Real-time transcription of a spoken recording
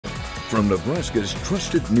From Nebraska's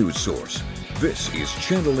trusted news source, this is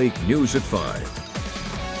Channel 8 News at 5.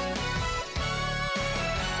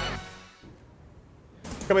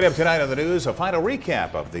 Coming up tonight on the news, a final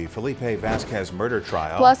recap of the Felipe Vasquez murder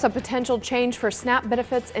trial. Plus a potential change for SNAP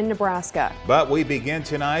benefits in Nebraska. But we begin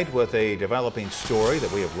tonight with a developing story that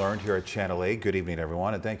we have learned here at Channel 8. Good evening,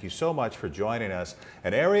 everyone, and thank you so much for joining us.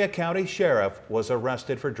 An area county sheriff was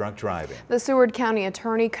arrested for drunk driving. The Seward County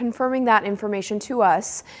attorney confirming that information to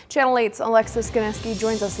us. Channel 8's Alexa Skineski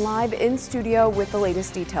joins us live in studio with the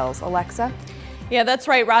latest details. Alexa? Yeah, that's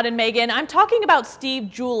right, Rod and Megan. I'm talking about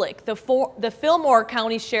Steve Julich, the Fillmore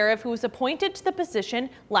County Sheriff who was appointed to the position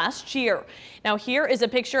last year. Now, here is a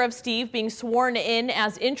picture of Steve being sworn in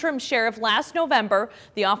as interim sheriff last November.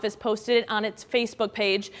 The office posted it on its Facebook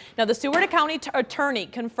page. Now, the Seward County attorney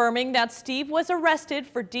confirming that Steve was arrested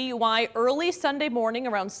for DUI early Sunday morning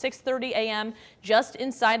around 6:30 a.m. just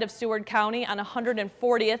inside of Seward County on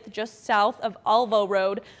 140th, just south of Alvo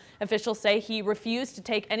Road. Officials say he refused to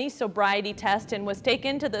take any sobriety test and was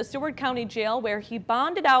taken to the Seward County Jail where he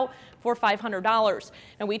bonded out for $500.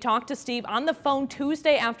 And we talked to Steve on the phone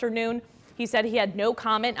Tuesday afternoon. He said he had no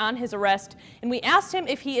comment on his arrest, and we asked him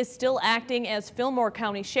if he is still acting as Fillmore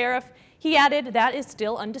County Sheriff. He added that is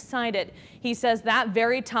still undecided. He says that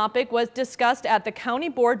very topic was discussed at the county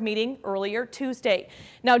board meeting earlier Tuesday.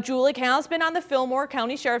 Now, Julich has been on the Fillmore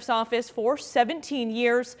County Sheriff's Office for 17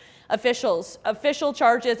 years. Official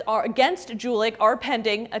charges against Julich are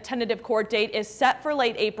pending. A tentative court date is set for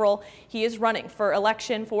late April. He is running for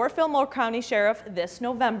election for Fillmore County Sheriff this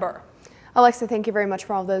November. Alexa, thank you very much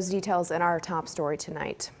for all those details in our top story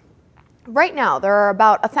tonight. Right now, there are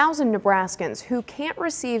about 1,000 Nebraskans who can't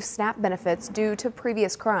receive SNAP benefits due to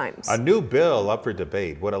previous crimes. A new bill up for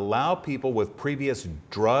debate would allow people with previous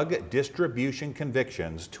drug distribution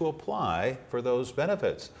convictions to apply for those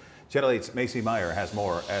benefits. Channel 8's Macy Meyer has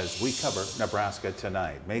more as we cover Nebraska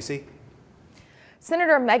tonight. Macy?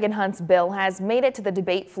 Senator Megan Hunt's bill has made it to the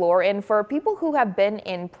debate floor, and for people who have been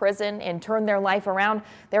in prison and turned their life around,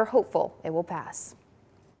 they're hopeful it will pass.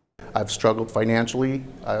 I've struggled financially.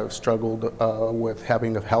 I've struggled with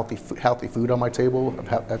having healthy food on my table.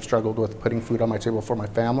 I've struggled with putting food on my table for my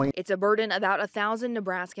family. It's a burden about 1,000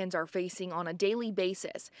 Nebraskans are facing on a daily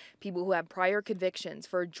basis. People who have prior convictions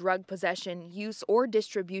for drug possession, use, or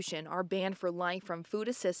distribution are banned for life from food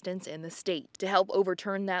assistance in the state. To help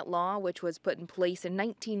overturn that law, which was put in place in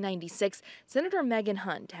 1996, Senator Megan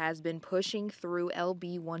Hunt has been pushing through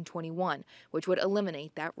LB 121, which would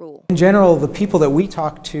eliminate that rule. In general, the people that we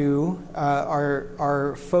talk to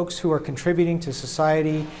are folks who are contributing to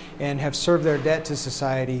society and have served their debt to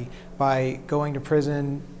society by going to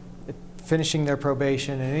prison, finishing their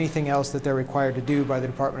probation, and anything else that they're required to do by the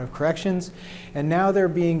Department of Corrections. And now they're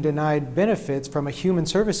being denied benefits from a human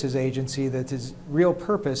services agency that its real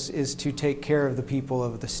purpose is to take care of the people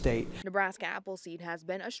of the state. Nebraska Appleseed has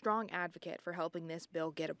been a strong advocate for helping this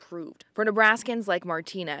bill get approved. For Nebraskans like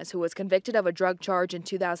Martinez, who was convicted of a drug charge in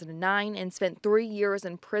 2009 and spent 3 years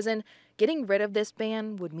in prison, getting rid of this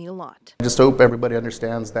ban would mean a lot. I just hope everybody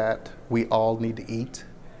understands that we all need to eat.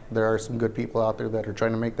 There are some good people out there that are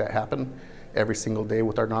trying to make that happen every single day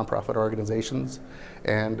with our nonprofit organizations,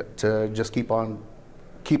 and to just keep on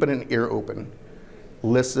keeping an ear open,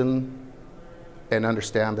 listen, and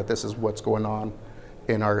understand that this is what's going on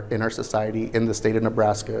in our society, in the state of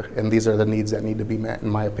Nebraska, and these are the needs that need to be met, in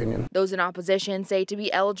my opinion. Those in opposition say to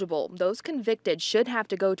be eligible, those convicted should have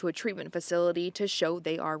to go to a treatment facility to show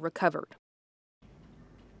they are recovered.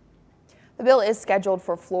 The bill is scheduled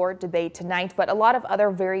for floor debate tonight, but a lot of other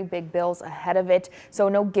very big bills ahead of it, so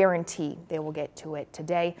no guarantee they will get to it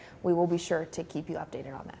today. We will be sure to keep you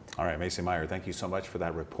updated on that. All right, Macy Meyer, thank you so much for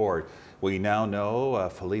that report. We now know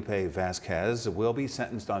Felipe Vasquez will be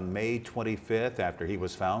sentenced on May 25th after he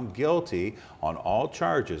was found guilty on all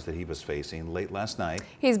charges that he was facing late last night.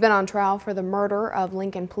 He's been on trial for the murder of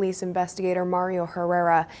Lincoln Police investigator Mario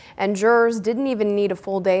Herrera, and jurors didn't even need a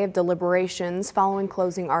full day of deliberations following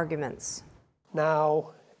closing arguments.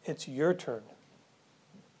 Now it's your turn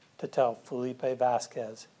to tell Felipe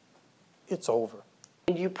Vasquez it's over.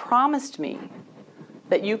 And you promised me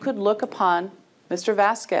that you could look upon Mr.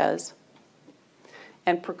 Vasquez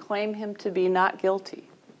and proclaim him to be not guilty.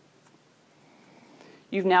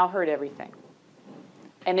 You've now heard everything,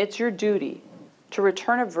 and it's your duty to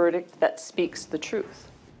return a verdict that speaks the truth.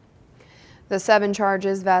 The 7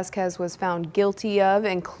 charges Vasquez was found guilty of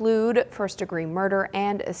include first-degree murder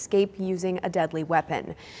and escape using a deadly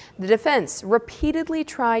weapon. The defense repeatedly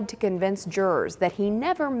tried to convince jurors that he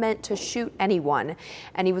never meant to shoot anyone,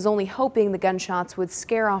 and he was only hoping the gunshots would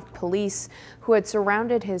scare off police who had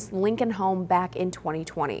surrounded his Lincoln home back in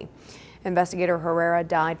 2020. Investigator Herrera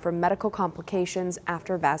died from medical complications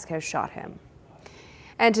after Vasquez shot him.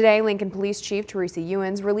 And today, Lincoln Police Chief Teresa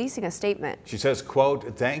Ewens releasing a statement. She says,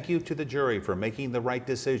 quote, "Thank you to the jury for making the right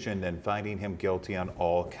decision and finding him guilty on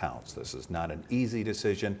all counts. This is not an easy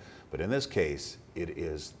decision, but in this case, it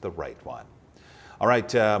is the right one." All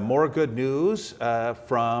right, more good news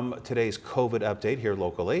from today's COVID update here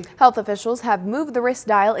locally. Health officials have moved the risk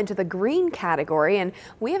dial into the green category, and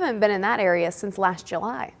we haven't been in that area since last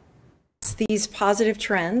July. These positive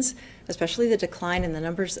trends, especially the decline in the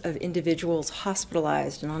numbers of individuals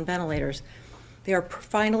hospitalized and on ventilators, they are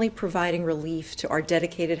finally providing relief to our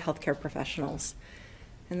dedicated healthcare professionals.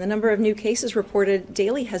 And the number of new cases reported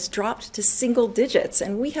daily has dropped to single digits,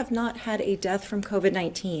 and we have not had a death from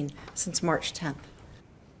COVID-19 since March 10th.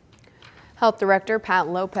 Health Director Pat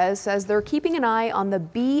Lopez says they're keeping an eye on the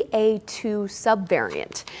BA2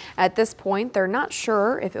 subvariant. At this point, they're not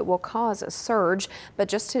sure if it will cause a surge, but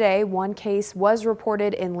just today, one case was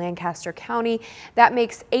reported in Lancaster County. That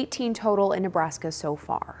makes 18 total in Nebraska so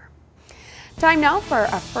far. Time now for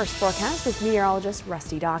our first forecast with meteorologist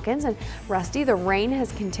Rusty Dawkins. And Rusty, the rain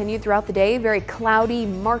has continued throughout the day, very cloudy,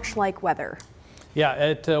 March-like weather. Yeah,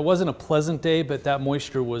 it wasn't a pleasant day, but that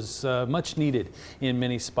moisture was much needed in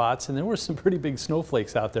many spots, and there were some pretty big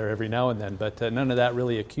snowflakes out there every now and then, but none of that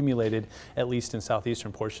really accumulated, at least in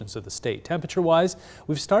southeastern portions of the state. Temperature-wise,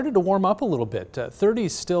 we've started to warm up a little bit.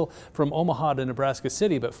 30s still from Omaha to Nebraska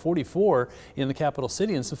City, but 44 in the capital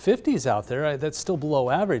city, and some 50s out there. That's still below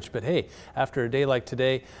average, but hey, after a day like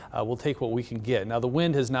today, we'll take what we can get. Now, the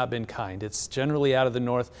wind has not been kind. It's generally out of the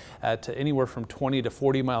north at anywhere from 20 to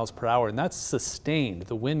 40 miles per hour, and that's sustained.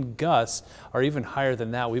 The wind gusts are even higher than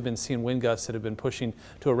that. We've been seeing wind gusts that have been pushing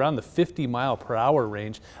to around the 50-mile-per-hour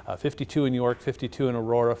range. 52 in York, 52 in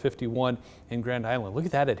Aurora, 51 in Grand Island. Look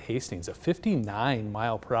at that at Hastings, a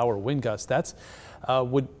 59-mile-per-hour wind gust. That's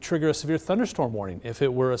would trigger a severe thunderstorm warning if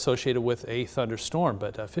it were associated with a thunderstorm.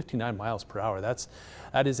 But 59 miles per hour,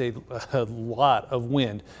 that is a lot of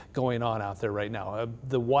wind going on out there right now.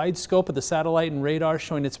 The wide scope of the satellite and radar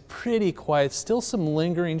showing it's pretty quiet. Still some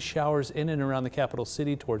lingering showers in and around the capital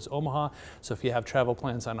city towards Omaha. So if you have travel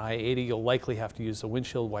plans on I-80, you'll likely have to use a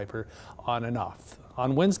windshield wiper on and off.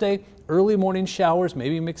 On Wednesday, early morning showers,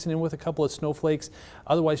 maybe mixing in with a couple of snowflakes.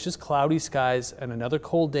 Otherwise, just cloudy skies and another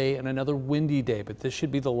cold day and another windy day. But this should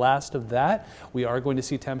be the last of that. We are going to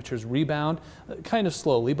see temperatures rebound kind of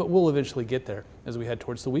slowly, but we'll eventually get there as we head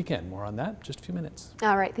towards the weekend. More on that in just a few minutes.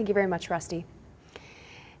 All right. Thank you very much, Rusty.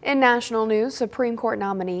 In national news, Supreme Court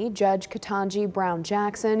nominee Judge Ketanji Brown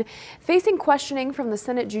Jackson facing questioning from the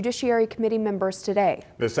Senate Judiciary Committee members today.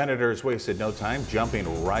 The senators wasted no time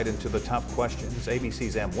jumping right into the tough questions.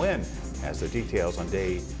 ABC's M. Wynn has the details on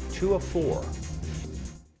day 2 of 4.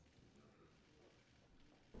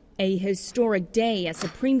 A historic day as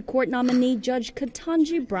Supreme Court nominee Judge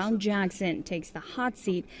Ketanji Brown Jackson takes the hot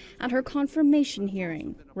seat at her confirmation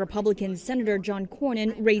hearing. Republican Senator John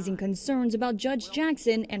Cornyn raising concerns about Judge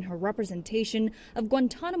Jackson and her representation of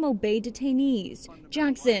Guantanamo Bay detainees.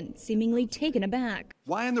 Jackson seemingly taken aback.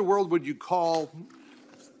 Why in the world would you call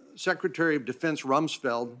Secretary of Defense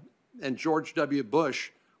Rumsfeld and George W.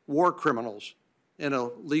 Bush war criminals in a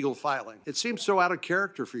legal filing? It seems so out of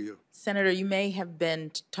character for you. Senator, you may have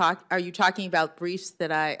been are you talking about briefs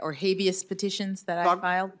that or habeas petitions that I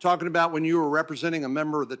filed? Talking about when you were representing a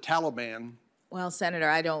member of the Taliban. Well, Senator,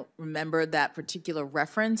 I don't remember that particular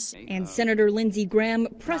reference. And Senator Lindsey Graham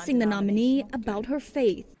pressing the nominee about her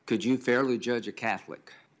faith. Could you fairly judge a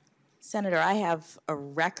Catholic? Senator, I have a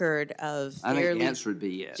record of I think the answer would be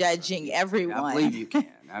yes. Judging everyone. I believe you can.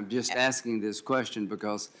 I'm just asking this question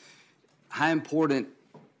because how important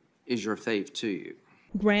is your faith to you?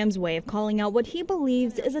 Graham's way of calling out what he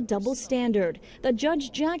believes is a double standard, that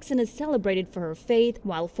Judge Jackson is celebrated for her faith,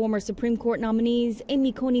 while former Supreme Court nominees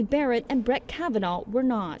Amy Coney Barrett and Brett Kavanaugh were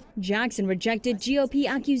not. Jackson rejected GOP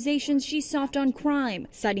accusations she's soft on crime,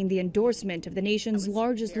 citing the endorsement of the nation's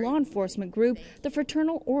largest law enforcement group, the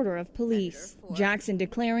Fraternal Order of Police. Jackson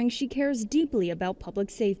declaring she cares deeply about public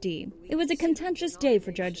safety. It was a contentious day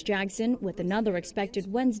for Judge Jackson, with another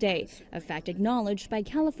expected Wednesday, a fact acknowledged by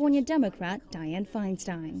California Democrat Dianne Feinstein.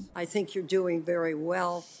 I think you're doing very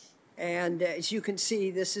well, and as you can see,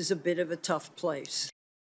 this is a bit of a tough place.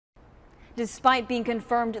 Despite being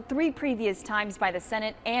confirmed 3 previous times by the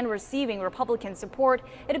Senate and receiving Republican support,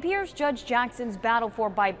 it appears Judge Jackson's battle for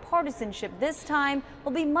bipartisanship this time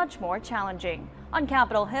will be much more challenging. On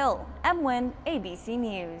Capitol Hill, M. Wynn, ABC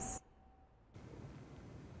News.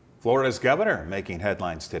 Florida's governor making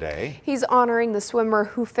headlines today. He's honoring the swimmer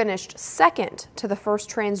who finished second to the first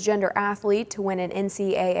transgender athlete to win an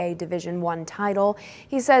NCAA Division I title.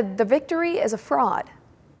 He said the victory is a fraud.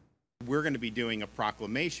 We're going to be doing a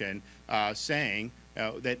proclamation saying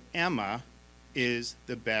that Emma is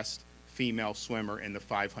the best female swimmer in the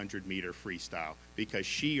 500-meter freestyle because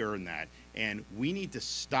she earned that. And we need to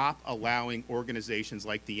stop allowing organizations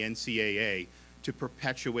like the NCAA to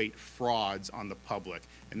perpetuate frauds on the public.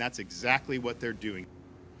 And that's exactly what they're doing.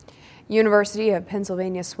 University of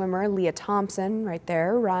Pennsylvania swimmer Leah Thompson, right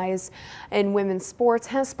there, rise in women's sports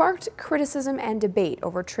has sparked criticism and debate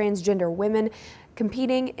over transgender women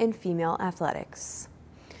competing in female athletics.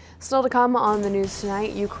 Still to come on the news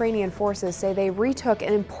tonight, Ukrainian forces say they retook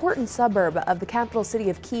an important suburb of the capital city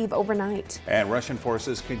of Kyiv overnight. And Russian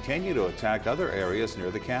forces continue to attack other areas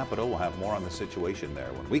near the capital. We'll have more on the situation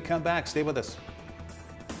there. When we come back, stay with us.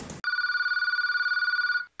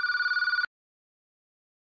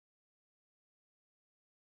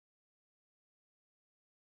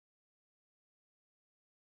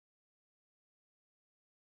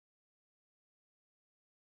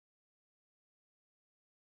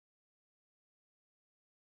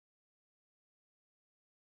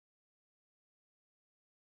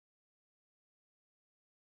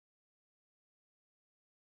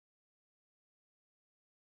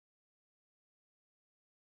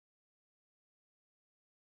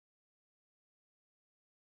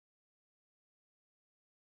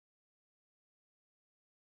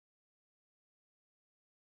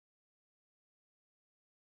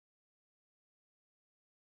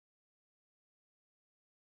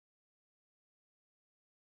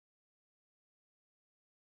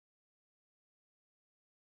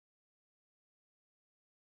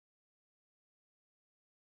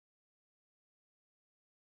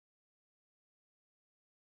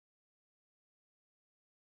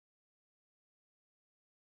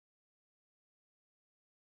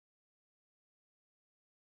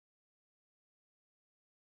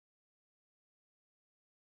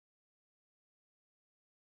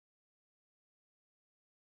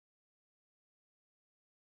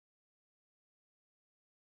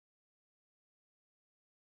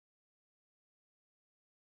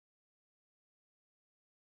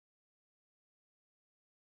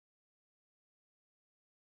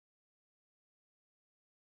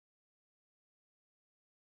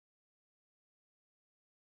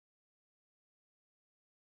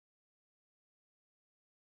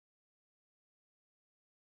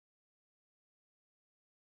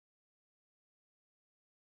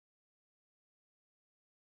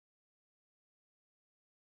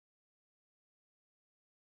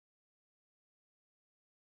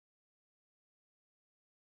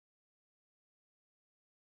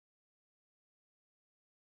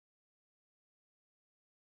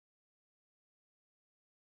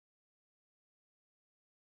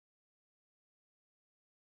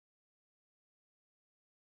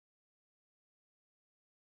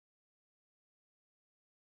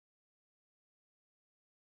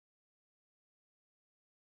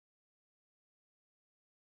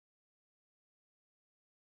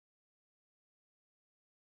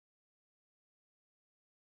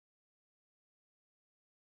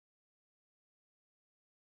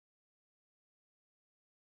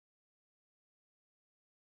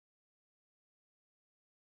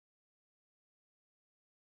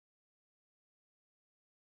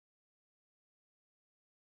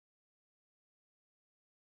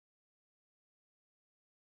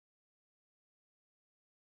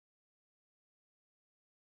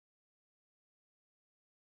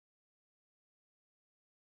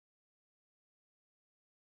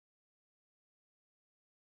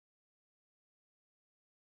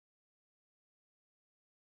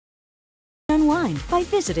 Unwind by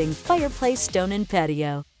visiting Fireplace Stone and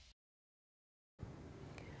Patio.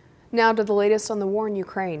 Now to the latest on the war in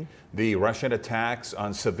Ukraine. The Russian attacks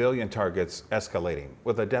on civilian targets escalating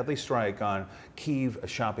with a deadly strike on Kyiv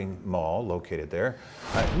shopping mall located there.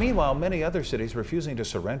 Meanwhile, many other cities refusing to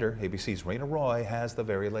surrender. ABC's Raina Roy has the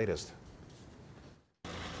very latest.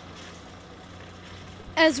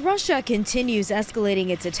 As Russia continues escalating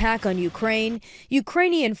its attack on Ukraine,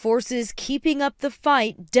 Ukrainian forces keeping up the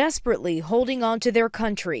fight, desperately holding on to their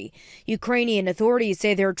country. Ukrainian authorities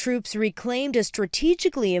say their troops reclaimed a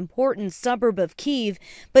strategically important suburb of Kyiv,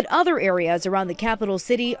 but other areas around the capital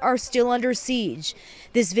city are still under siege.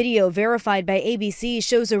 This video, verified by ABC,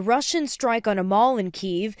 shows a Russian strike on a mall in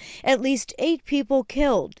Kyiv. At least 8 people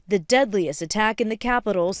killed, the deadliest attack in the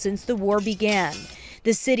capital since the war began.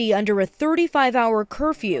 The city under a 35-hour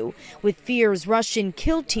curfew, with fears Russian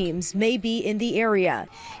kill teams may be in the area.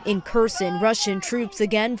 In Kherson, Russian troops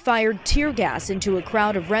again fired tear gas into a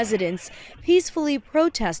crowd of residents peacefully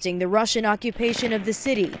protesting the Russian occupation of the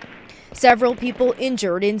city. Several people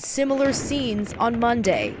injured in similar scenes on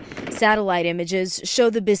Monday. Satellite images show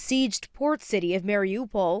the besieged port city of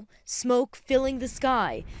Mariupol, smoke filling the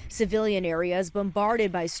sky, civilian areas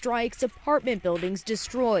bombarded by strikes, apartment buildings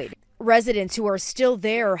destroyed. Residents who are still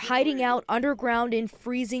there hiding out underground in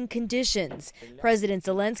freezing conditions. President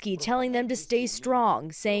Zelensky telling them to stay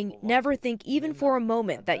strong, saying never think even for a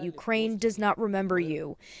moment that Ukraine does not remember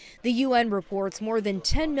you. The UN reports more than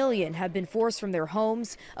 10 million have been forced from their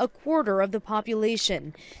homes, a quarter of the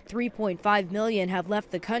population. 3.5 million have left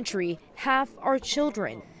the country, half are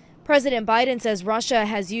children. President Biden says Russia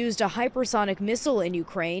has used a hypersonic missile in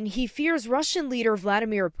Ukraine. He fears Russian leader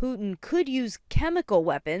Vladimir Putin could use chemical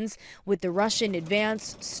weapons, with the Russian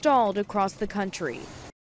advance stalled across the country.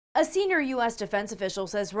 A senior U.S. defense official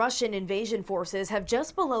says Russian invasion forces have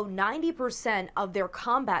just below 90% of their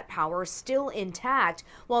combat power still intact,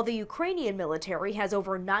 while the Ukrainian military has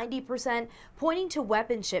over 90%, pointing to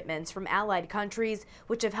weapon shipments from allied countries,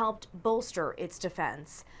 which have helped bolster its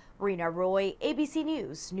defense. Rena Roy, ABC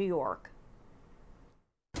News, New York.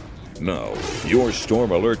 Now, your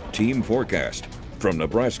Storm Alert team forecast from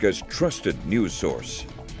Nebraska's trusted news source.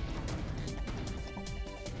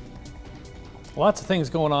 Lots of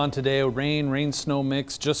things going on today. Rain, snow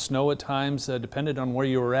mix, just snow at times, depended on where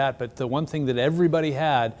you were at. But the one thing that everybody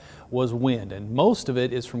had was wind, and most of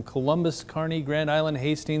it is from Columbus, Kearney, Grand Island,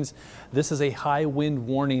 Hastings. This is a high wind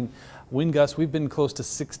warning. Wind gusts, we've been close to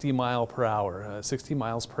 60 miles per hour. 60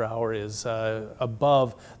 miles per hour is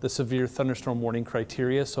above the severe thunderstorm warning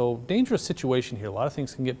criteria, so dangerous situation here. A lot of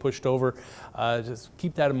things can get pushed over. Just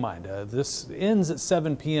keep that in mind. This ends at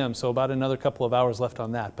 7 p.m., so about another couple of hours left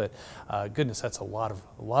on that, but goodness, that's a lot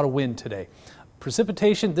of wind today.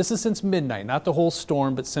 Precipitation, this is since midnight, not the whole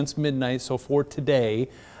storm, but since midnight, so for today,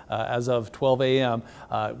 as of 12 a.m.,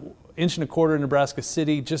 inch and a quarter in Nebraska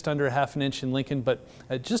City, just under a half an inch in Lincoln, but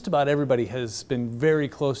just about everybody has been very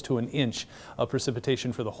close to an inch of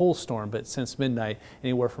precipitation for the whole storm, but since midnight,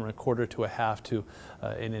 anywhere from a quarter to a half to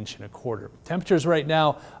an inch and a quarter. Temperatures right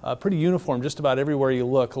now pretty uniform just about everywhere you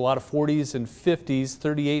look. A lot of 40s and 50s,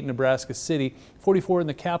 38 in Nebraska City, 44 in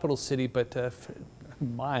the capital city, but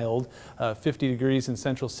mild, 50 degrees in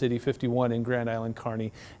Central City, 51 in Grand Island,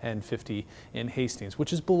 Kearney, and 50 in Hastings,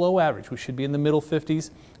 which is below average. We should be in the middle 50s,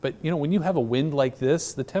 but you know, when you have a wind like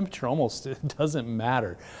this, the temperature almost doesn't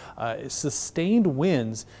matter. Sustained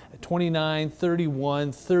winds at 29,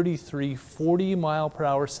 31, 33, 40 mile per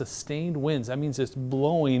hour sustained winds. That means it's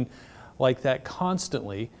blowing like that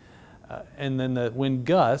constantly, and then the wind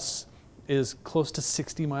gusts is close to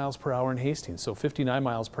 60 miles per hour in Hastings, so 59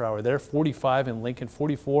 miles per hour there, 45 in Lincoln,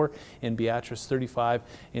 44 in Beatrice, 35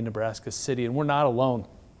 in Nebraska City. And we're not alone.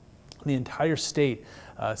 The entire state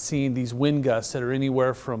seeing these wind gusts that are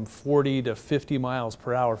anywhere from 40 to 50 miles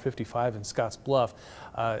per hour, 55 in Scotts Bluff.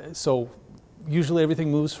 So usually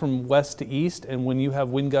everything moves from west to east, and when you have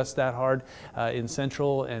wind gusts that hard in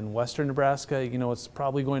central and western Nebraska, you know, it's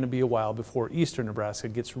probably going to be a while before eastern Nebraska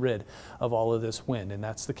gets rid of all of this wind, and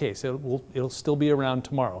that's the case. It'll still be around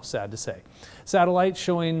tomorrow, sad to say. Satellite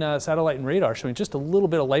and radar showing just a little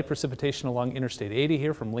bit of light precipitation along Interstate 80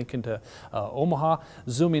 here from Lincoln to Omaha.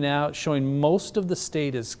 Zooming out, showing most of the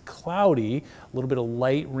state is cloudy, a little bit of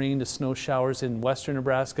light rain to snow showers in western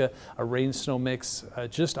Nebraska, a rain-snow mix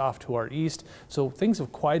just off to our east. So things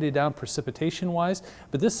have quieted down precipitation-wise,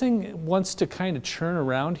 but this thing wants to kind of churn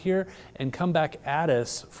around here and come back at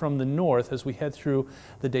us from the north as we head through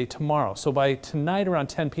the day tomorrow. So by tonight around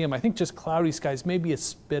 10 p.m., I think just cloudy skies, maybe a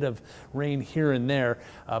spit of rain here and there,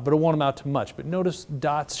 but it won't amount to much. But notice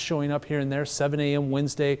dots showing up here and there, 7 a.m.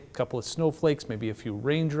 Wednesday, a couple of snowflakes, maybe a few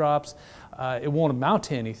raindrops. It won't amount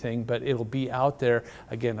to anything, but it'll be out there.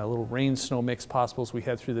 Again, a little rain-snow mix possible as we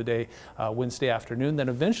head through the day Wednesday afternoon. Then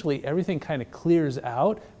eventually everything kind of clears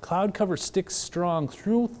out. Cloud cover sticks strong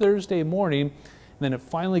through Thursday morning. And then it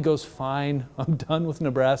finally goes fine. I'm done with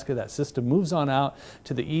Nebraska. That system moves on out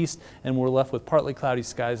to the east, and we're left with partly cloudy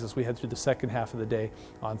skies as we head through the second half of the day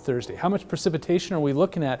on Thursday. How much precipitation are we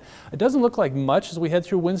looking at? It doesn't look like much as we head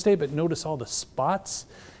through Wednesday, but notice all the spots.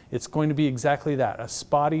 It's going to be exactly that, a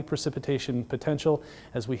spotty precipitation potential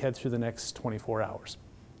as we head through the next 24 hours.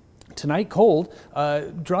 Tonight, cold,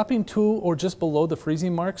 dropping to or just below the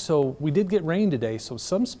freezing mark, so we did get rain today. So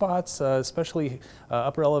some spots, especially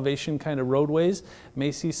upper elevation kind of roadways,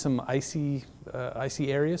 may see some icy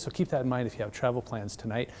areas, so keep that in mind if you have travel plans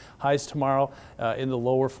tonight. Highs tomorrow in the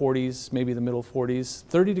lower 40s, maybe the middle 40s.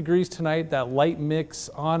 30 degrees tonight, that light mix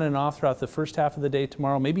on and off throughout the first half of the day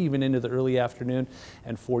tomorrow, maybe even into the early afternoon,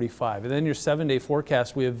 and 45. And then your 7-day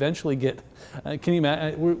forecast, we eventually get, can you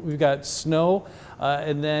imagine, we've got snow,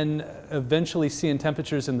 and then eventually seeing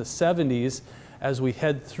temperatures in the 70s as we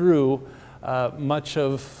head through much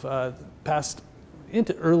of past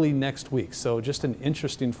into early next week. So just an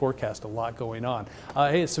interesting forecast, a lot going on.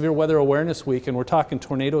 Hey, it's Severe Weather Awareness Week, and we're talking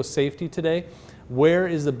tornado safety today. Where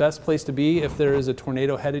is the best place to be if there is a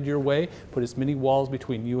tornado headed your way? Put as many walls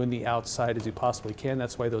between you and the outside as you possibly can.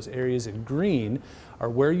 That's why those areas in green are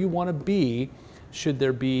where you want to be should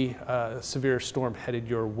there be a severe storm headed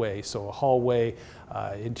your way. So a hallway,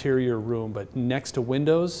 interior room, but next to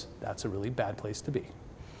windows, that's a really bad place to be.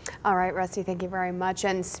 All right, Rusty, thank you very much.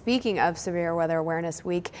 And speaking of Severe Weather Awareness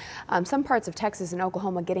Week, some parts of Texas and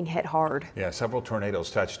Oklahoma getting hit hard. Yeah, several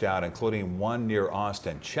tornadoes touched down, including one near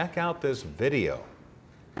Austin. Check out this video.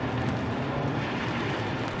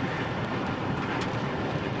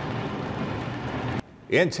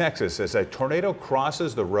 In Texas, as a tornado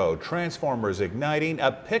crosses the road, transformers igniting,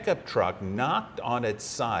 a pickup truck knocked on its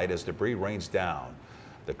side as debris rains down.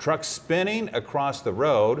 The truck spinning across the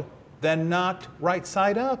road, then knocked right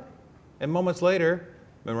side up. And moments later,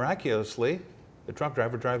 miraculously, the truck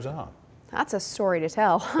driver drives off. That's a story to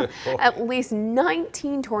tell. At least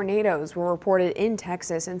 19 tornadoes were reported in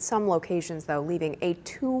Texas, in some locations, though, leaving a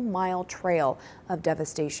 2-mile trail of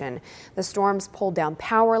devastation. The storms pulled down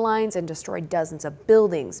power lines and destroyed dozens of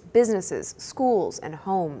buildings, businesses, schools, and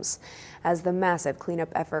homes. As the massive cleanup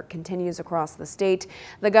effort continues across the state,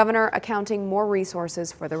 the governor accounting more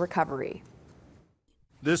resources for the recovery.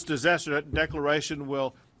 This disaster declaration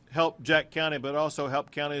will help Jack County, but also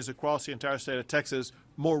help counties across the entire state of Texas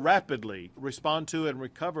more rapidly respond to and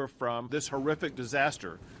recover from this horrific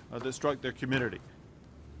disaster that struck their community.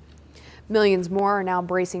 Millions more are now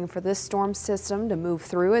bracing for this storm system to move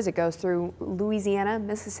through as it goes through Louisiana,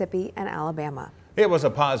 Mississippi, and Alabama. It was a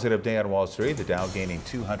positive day on Wall Street. The Dow gaining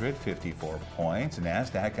 254 points,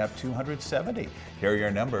 NASDAQ up 270. Here are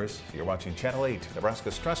your numbers. You're watching Channel 8,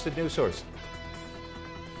 Nebraska's trusted news source.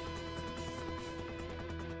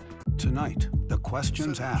 Tonight, the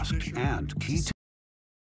questions asked and key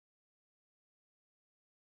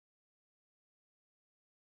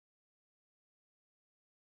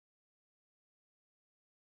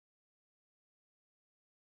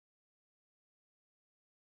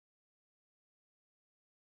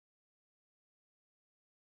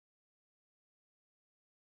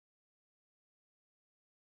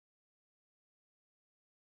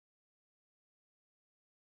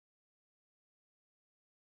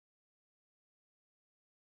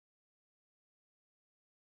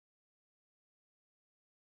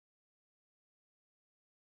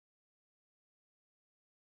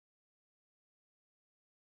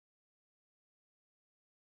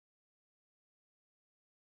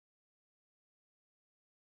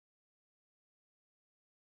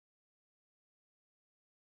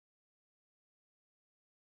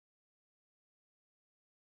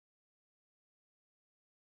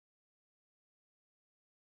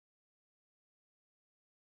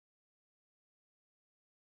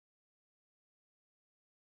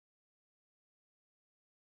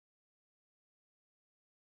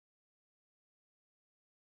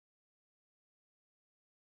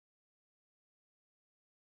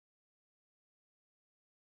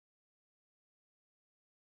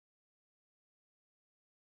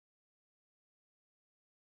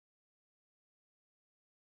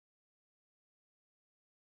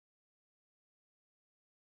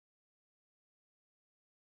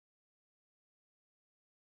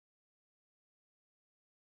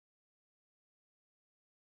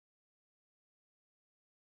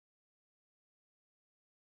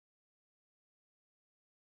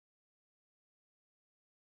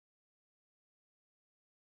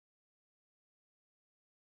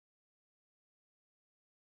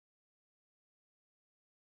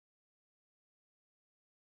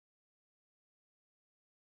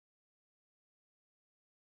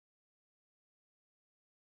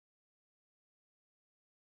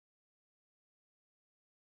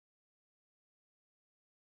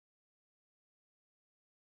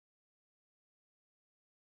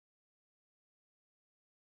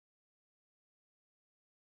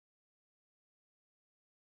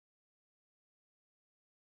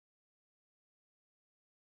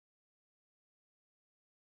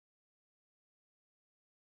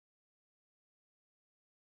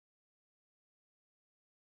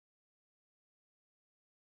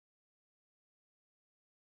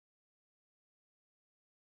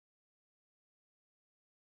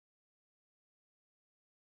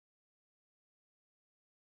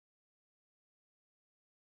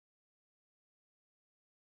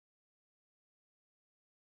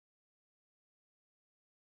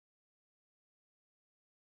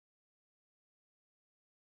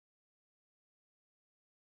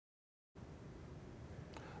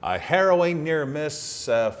A harrowing near miss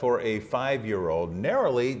for a 5-year-old,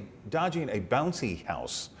 narrowly dodging a bouncy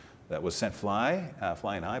house that was sent flying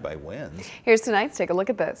high by winds. Here's tonight's Take a Look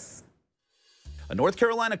at This. A North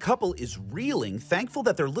Carolina couple is reeling, thankful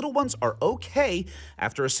that their little ones are okay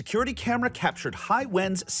after a security camera captured high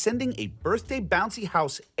winds sending a birthday bouncy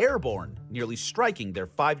house airborne, nearly striking their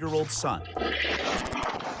 5-year-old son.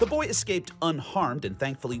 The boy escaped unharmed, and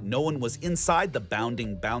thankfully no one was inside the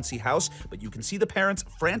bounding bouncy house, but you can see the parents'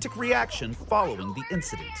 frantic reaction following the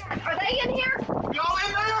incident. Are they in here? Y'all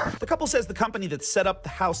in there? The couple says the company that set up the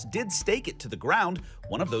house did stake it to the ground.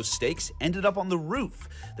 One of those stakes ended up on the roof.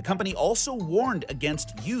 The company also warned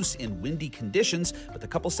against use in windy conditions, but the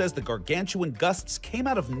couple says the gargantuan gusts came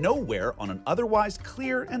out of nowhere on an otherwise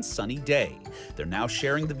clear and sunny day. They're now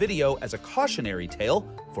sharing the video as a cautionary tale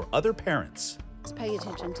for other parents. Just pay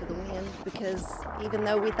attention to the wind, because even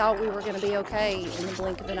though we thought we were going to be okay, in the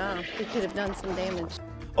blink of an eye, we could have done some damage.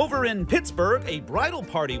 Over in Pittsburgh, a bridal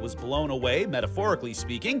party was blown away, metaphorically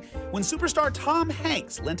speaking, when superstar Tom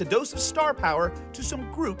Hanks lent a dose of star power to some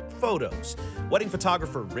group photos. Wedding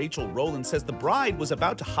photographer Rachel Rowland says the bride was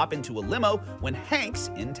about to hop into a limo when Hanks,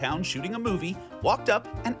 in town shooting a movie, walked up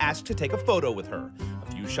and asked to take a photo with her.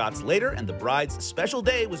 A few shots later, and the bride's special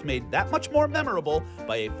day was made that much more memorable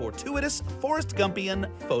by a fortuitous Forrest Gumpian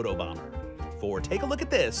photobomber. For Take a Look at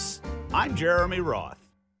This, I'm Jeremy Roth.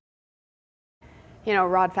 You know,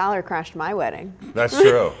 Rod Fowler crashed my wedding. That's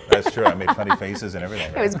true. That's true. I made funny faces and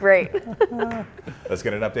everything. Right? It was great. Let's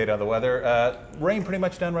get an update on the weather. Rain pretty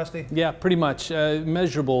much done, Rusty? Yeah, pretty much.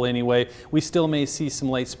 Measurable anyway. We still may see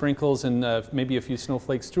some light sprinkles and maybe a few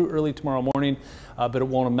snowflakes through early tomorrow morning, but it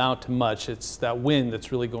won't amount to much. It's that wind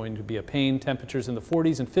that's really going to be a pain. Temperatures in the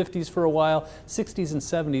 40s and 50s for a while, 60s and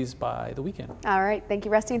 70s by the weekend. All right. Thank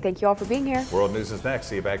you, Rusty, and thank you all for being here. World News is next.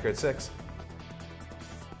 See you back here at 6.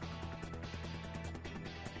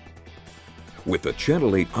 With the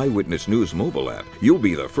Channel 8 Eyewitness News mobile app, you'll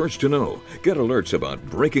be the first to know. Get alerts about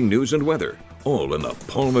breaking news and weather, all in the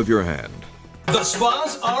palm of your hand. The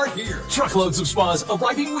spas are here. Truckloads of spas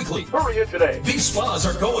arriving weekly. Hurry in today. These spas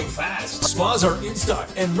are going fast. Spas are in stock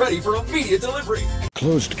and ready for immediate delivery.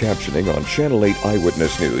 Closed captioning on Channel 8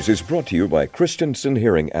 Eyewitness News is brought to you by Christensen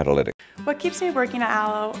Hearing Analytics. What keeps me working at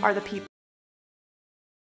Allo are the people.